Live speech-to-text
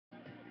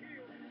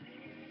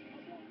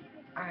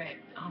Alright,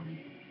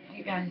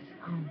 hey guys,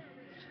 I'm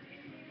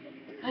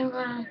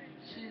gonna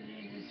send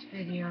you this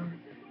video.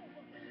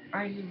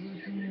 Are you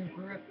losing your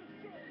grip?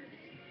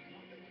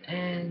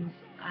 And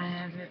I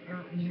have it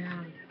written here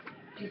on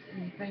pieces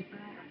of paper,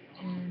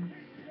 and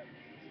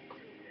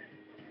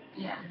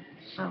yeah,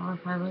 so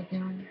if I look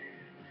down,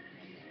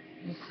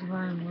 this is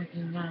where I'm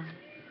looking down.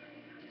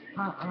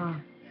 Uh-uh,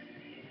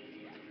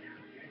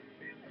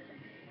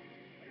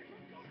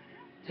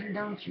 and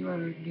don't you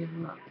ever give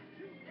up.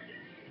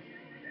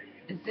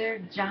 Is there a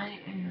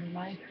giant in your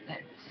life that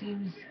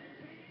seems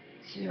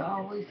to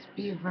always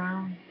be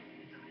around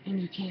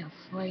and you can't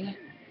slay it?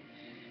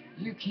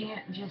 You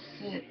can't just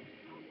sit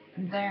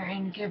there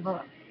and give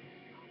up.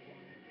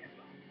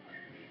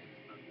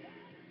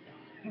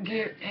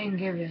 Give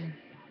in.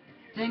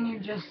 Then you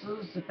just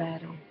lose the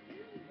battle.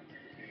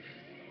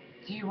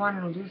 Do you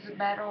want to lose the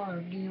battle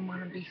or do you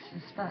want to be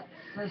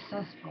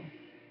successful?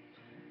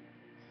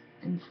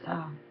 And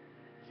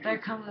there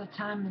comes a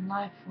time in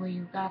life where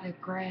you gotta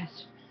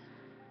grasp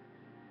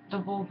the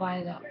bull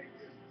by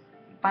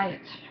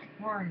its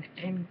horn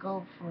and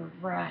go for a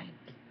ride.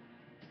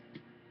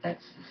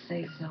 That's the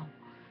say so.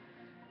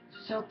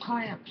 So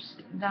clamps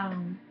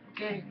down,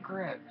 get a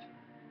grip,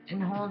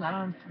 and hold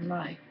on for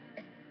life.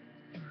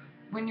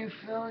 When you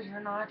feel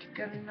you're not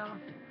good enough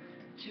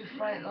to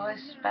fight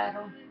life's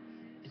battle,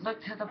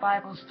 look to the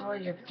Bible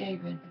story of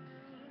David.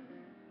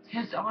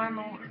 His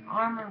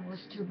armor was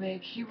too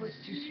big, he was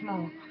too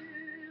small,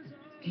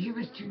 he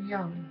was too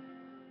young,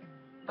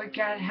 but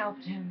God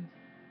helped him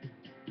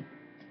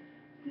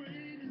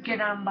get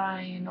on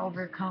by and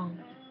overcome.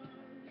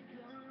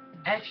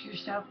 Ask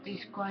yourself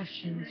these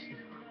questions.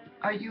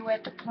 Are you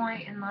at the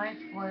point in life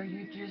where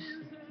you just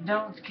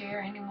don't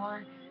care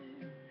anymore?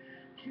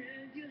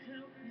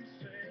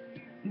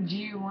 Do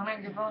you want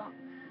to give up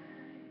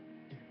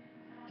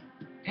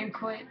and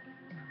quit?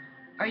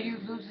 Are you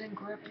losing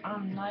grip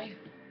on life?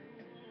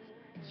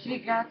 See,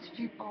 God's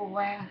people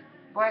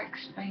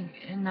wax paint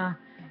in the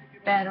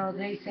battle.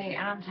 They say,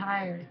 I'm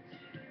tired.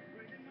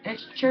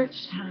 It's church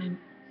time,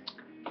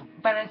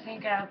 but I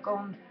think I'll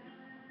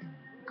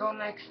go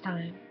next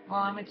time. Well,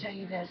 I'm gonna tell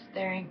you this: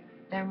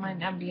 there might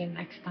not be a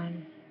next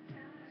time,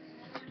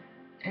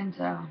 and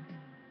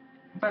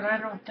but I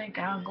don't think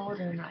I'll go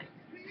tonight.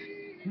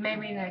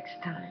 Maybe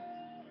next time.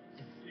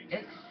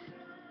 It's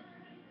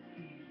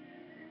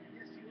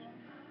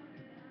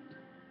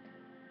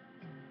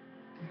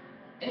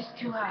it's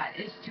too hot.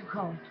 It's too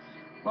cold.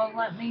 Well,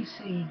 let me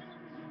see.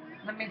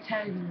 Let me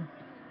tell you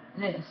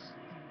this.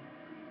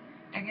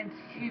 I can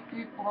see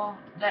people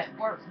that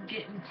work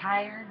getting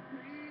tired,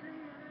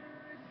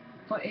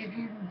 but if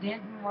you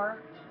didn't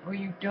work or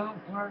you don't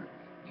work,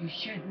 you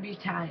shouldn't be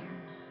tired,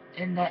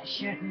 and that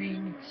shouldn't be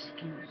an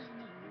excuse.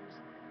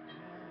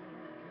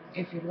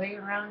 If you lay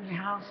around your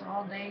house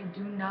all day,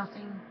 do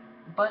nothing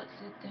but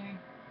sit there,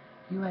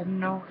 you have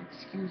no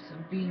excuse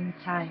of being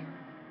tired.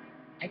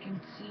 I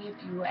can see if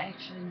you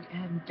actually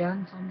have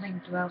done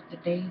something throughout the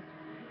day,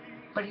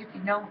 but if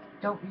you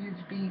don't use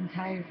being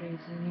tired as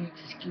an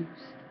excuse.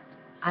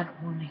 I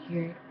don't want to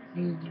hear it.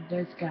 Neither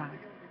does God.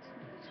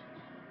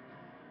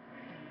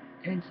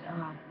 And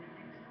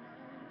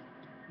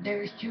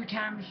there's two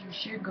times you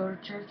should go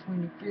to church: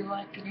 when you feel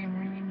like it and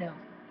when you don't.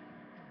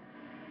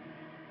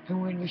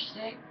 And when you're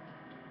sick,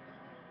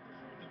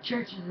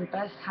 church is the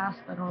best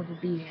hospital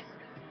to be at.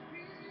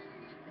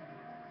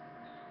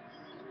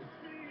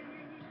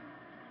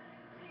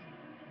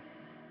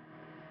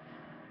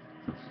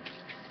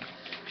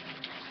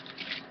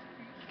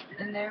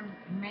 And there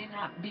may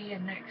not be a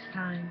next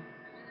time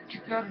to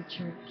go to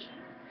church.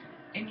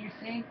 And you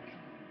think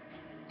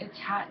it's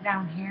hot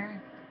down here,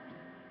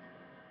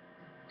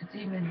 it's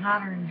even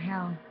hotter in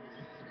hell.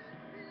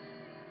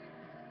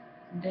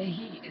 The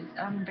heat is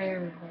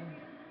unbearable.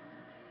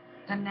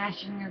 The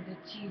gnashing of the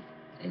teeth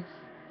is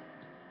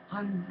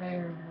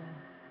unbearable.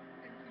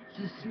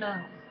 The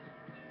smell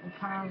will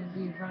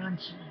probably be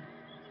raunchy.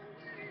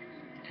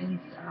 And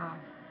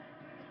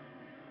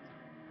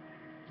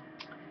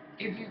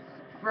if you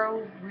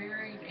grow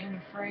wearied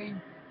and afraid,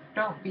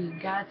 don't be.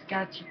 God's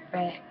got your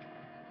back.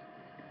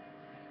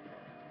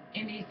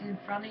 And He's in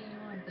front of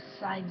you and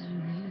beside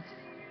you.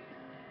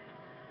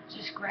 He's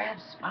just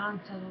grasp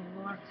onto the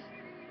Lord's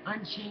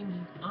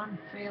unchanging,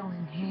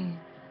 unfailing hand.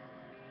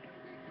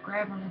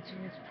 Grab onto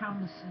His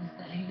promises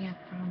that He has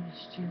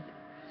promised you.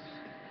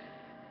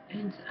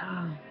 And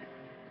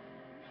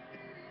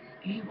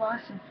He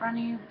walks in front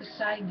of you,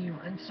 beside you,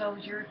 and so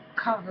you're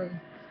covered.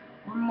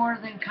 We're more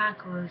than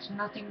conquerors.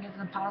 Nothing is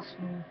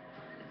impossible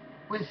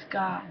with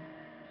God.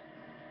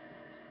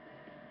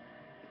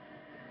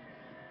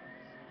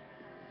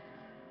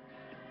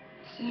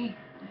 See,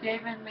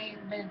 David may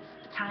have been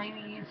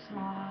tiny and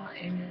small,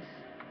 and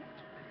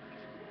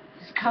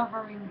his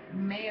covering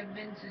may have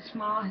been too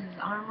small, his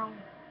armor,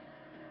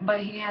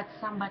 but he had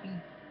somebody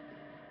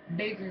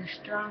bigger,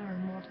 stronger,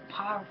 more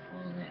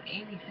powerful than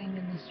anything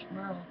in this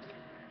world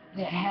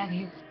that had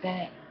his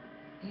back.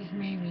 His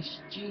name is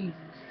Jesus,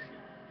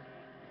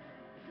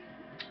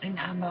 and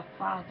I'm a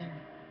Father.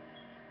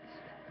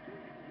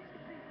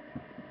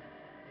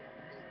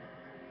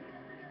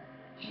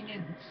 He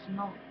didn't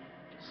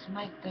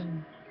smite the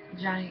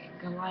giant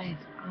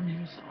Goliath on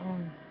his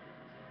own,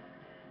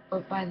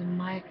 but by the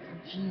might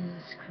of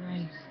Jesus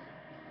Christ.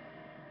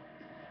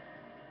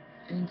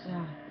 And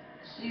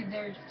see, and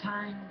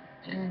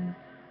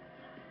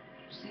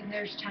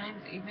there's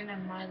times even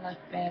in my life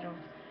battles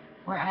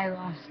where I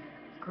lost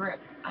grip.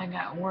 I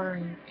got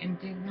worried and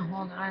didn't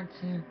hold on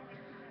to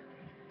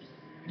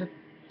the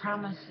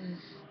promises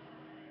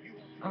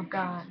of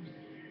God,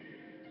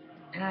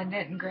 and I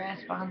didn't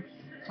grasp on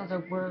to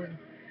the word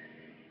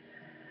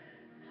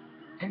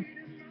and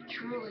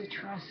truly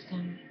trust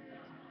Him.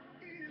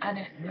 I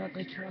didn't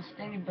really trust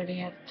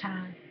anybody at the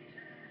time.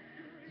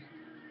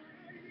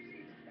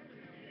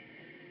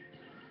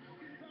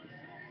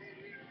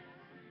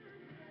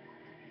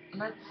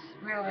 Let's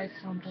realize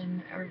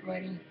something,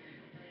 everybody,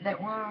 that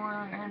when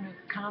we're in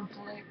a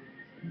conflict,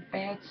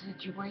 bad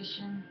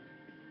situation,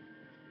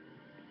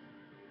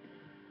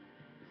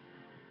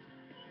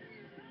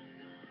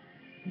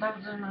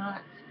 those are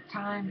not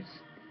times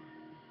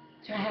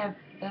to have,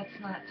 that's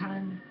not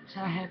time to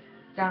have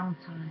down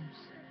times.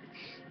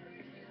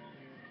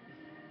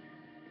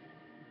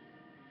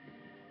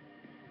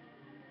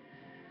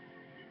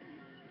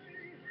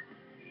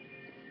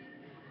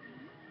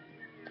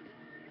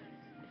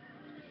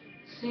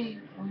 See,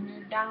 when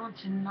you're down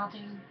to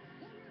nothing,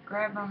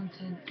 grab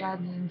onto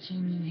God's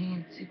unchanging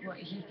hand, see what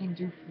He can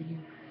do for you.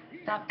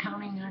 Stop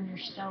counting on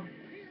yourself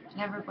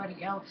and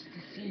everybody else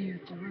to see you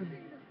through.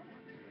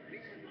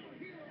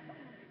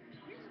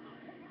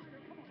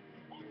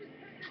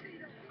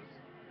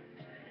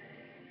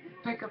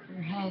 Pick up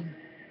your head.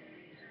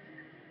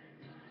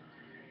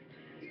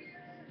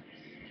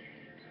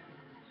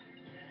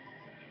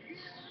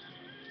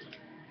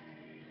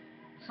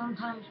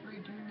 Sometimes we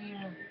do need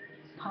a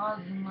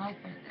pause in life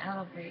and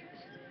elevate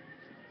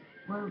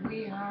where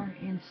we are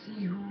and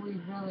see who we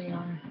really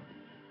are,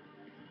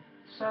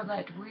 so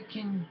that we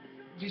can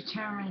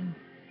determine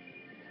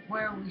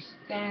where we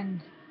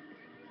stand.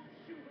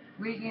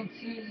 We can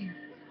see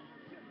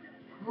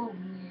who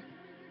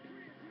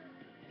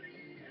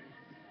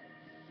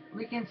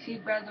we can see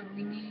whether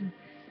we need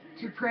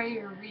to pray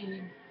or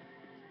read,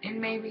 and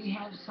maybe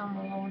have some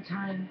alone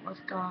time with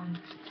God.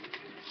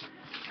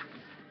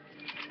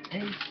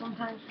 And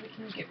sometimes we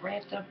can get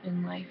wrapped up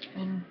in life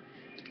and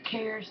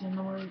cares and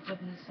the worries of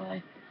this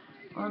life.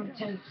 Let me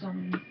tell you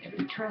something. If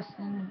you trust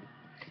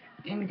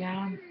in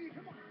God,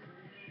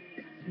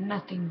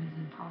 nothing is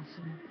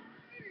impossible.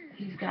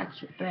 He's got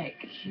your back.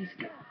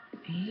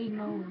 He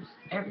knows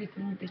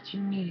everything that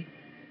you need.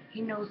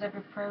 He knows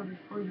every prayer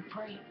before you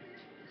pray it.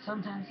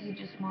 Sometimes He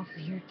just wants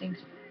to hear things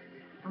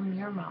from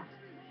your mouth.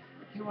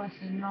 He wants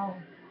to know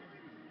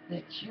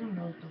that you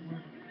know the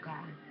Word of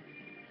God,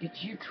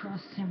 that you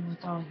trust Him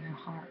with all your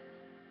heart.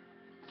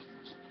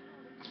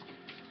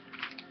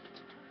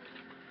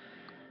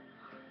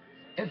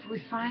 If we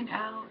find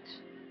out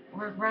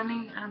we're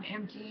running on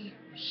empty,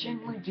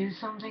 shouldn't we do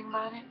something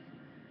about it?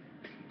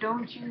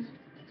 Don't you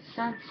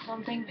sense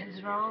something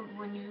is wrong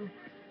when you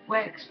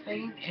wax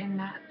faint and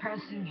not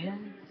pressing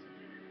in?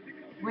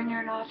 When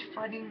you're not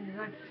fighting the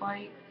good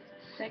fight?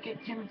 2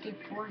 Timothy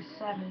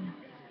 4:7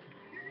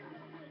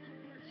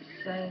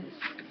 says,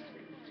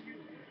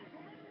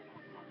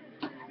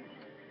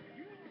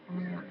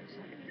 hold on a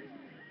second.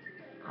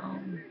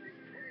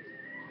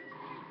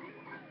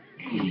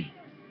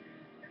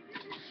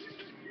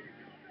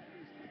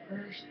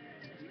 First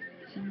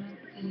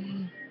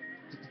Timothy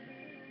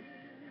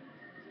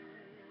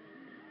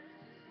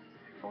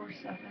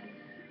 4:7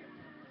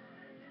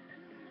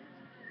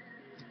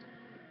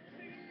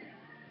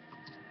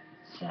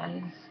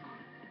 says,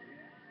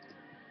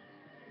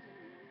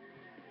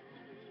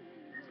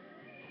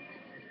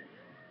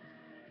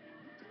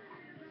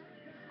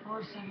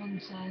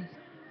 4:7 says,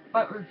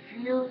 but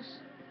refuse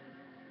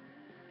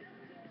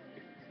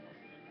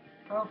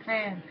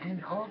profane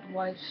and old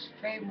wife's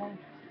fable,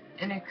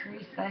 and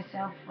increase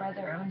thyself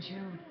rather unto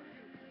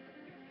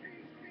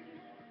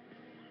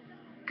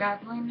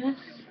godliness.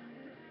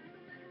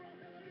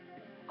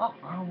 Oh,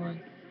 wrong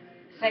one.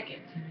 2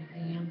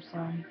 Timothy, I'm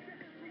sorry.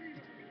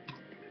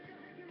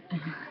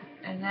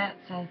 And that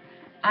says,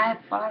 I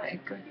have fought a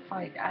good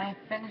fight. I have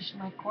finished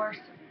my course.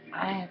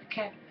 I have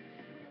kept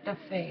the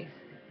faith.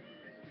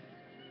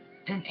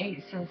 And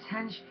 8 says,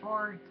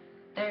 henceforth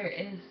there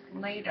is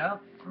laid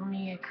up for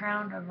me a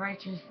crown of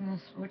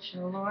righteousness, which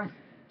the Lord,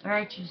 the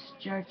righteous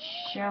judge,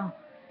 shall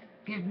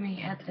give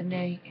me at the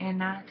day, and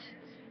not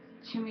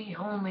to me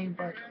only,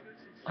 but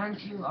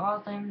unto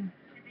all them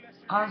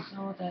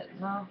also that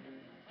love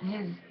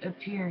His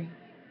appearing.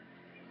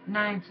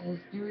 9 says,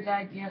 do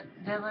thy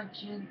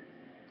diligence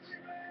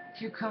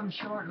to come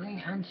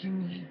shortly unto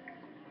me.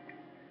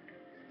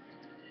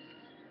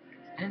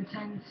 And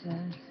 10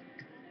 says,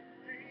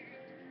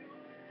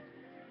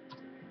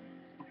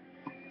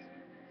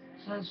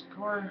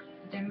 for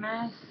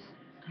Demas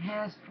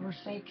has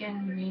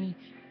forsaken me,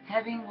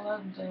 having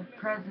loved the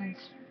present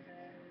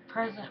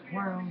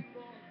world,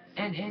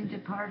 and in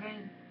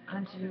departed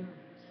unto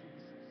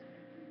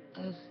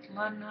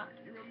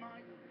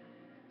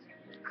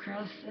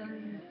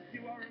Crescent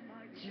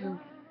to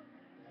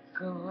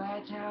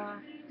Galata,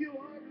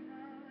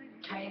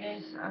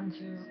 Titus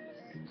unto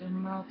the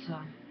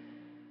Malta.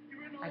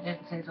 I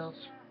didn't say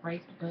those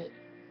right, but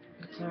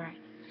it's alright.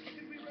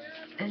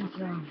 And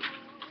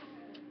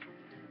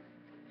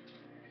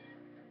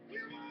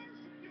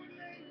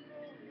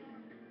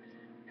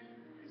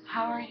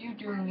how are you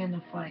doing in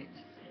the fight?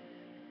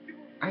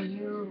 Are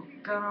you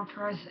gonna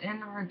press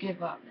in or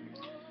give up?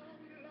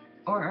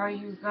 Or are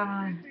you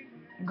gonna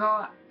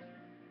go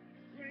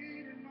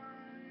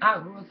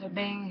out with a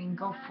bang and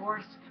go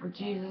forth for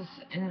Jesus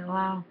and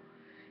allow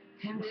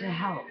Him to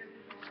help?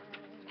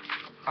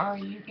 Are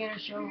you gonna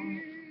show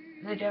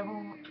the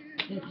devil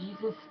that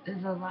Jesus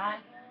is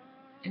alive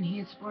and He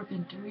is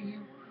working through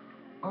you?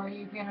 Or are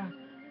you gonna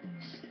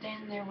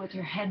stand there with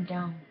your head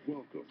down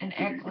and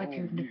act like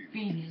you're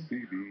defeated?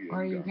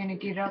 Or are you gonna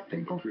get up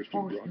and go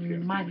forth in the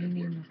mighty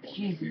name of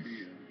Jesus?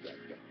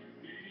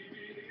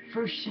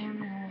 1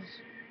 Samuel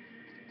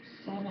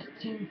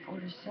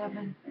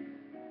 17:47.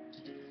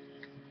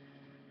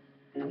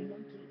 I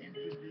want to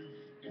introduce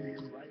to you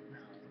right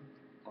now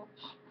a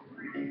close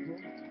friend and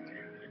brother.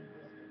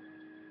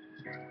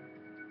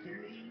 To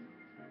me,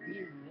 he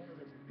is one of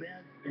the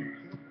best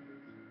interpreters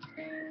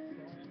of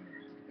songs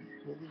and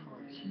spoken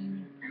word.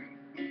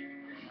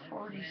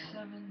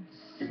 14:47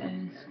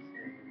 says,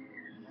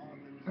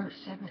 or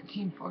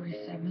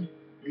 17:47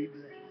 Be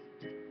blessed.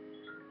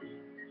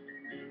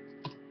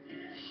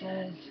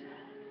 says,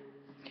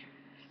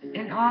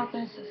 "And all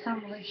this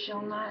assembly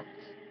shall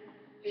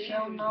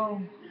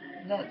know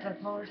that the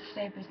Lord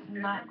saveth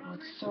not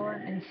with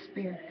sword and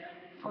spear,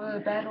 for the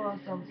battle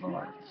is the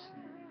Lord's,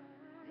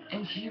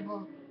 and He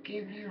will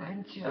give you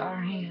into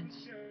our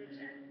hands."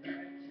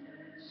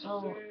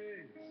 So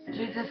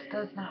Jesus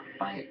does not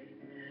fight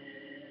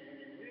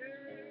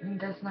and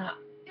does not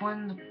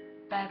win the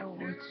battle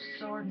with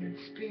sword and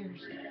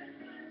spears,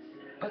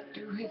 but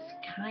through His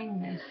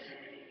kindness,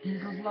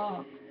 His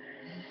love,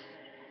 His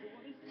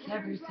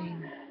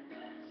everything.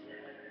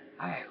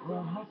 Alright,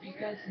 well, hope you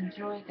guys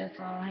enjoyed. That's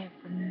all I have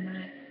for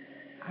tonight.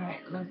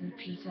 Alright, love you.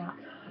 Peace out.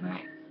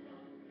 Alright.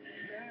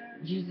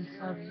 Jesus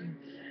loves you.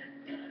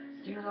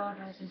 Dear Lord,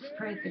 I just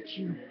pray that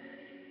you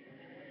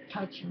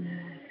touch him,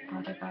 Lord.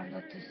 Father God,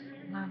 let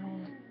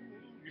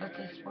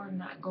this word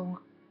not go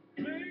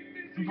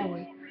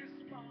void,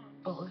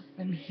 but let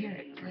them hear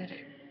it. Let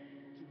it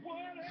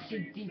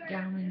sink deep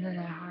down into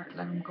their heart.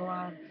 Let them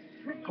go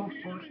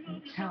forth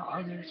and tell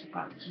others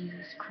about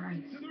Jesus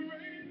Christ.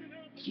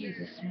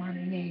 Jesus'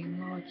 mighty name,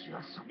 Lord, you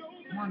are so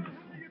wonderful.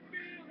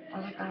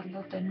 Father God,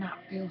 let them not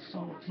feel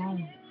so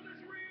alone.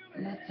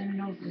 Let them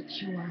know that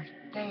you are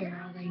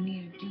there. All they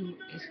need to do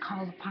is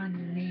call upon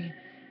your name.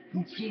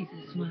 In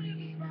Jesus' mighty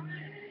name,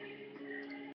 amen.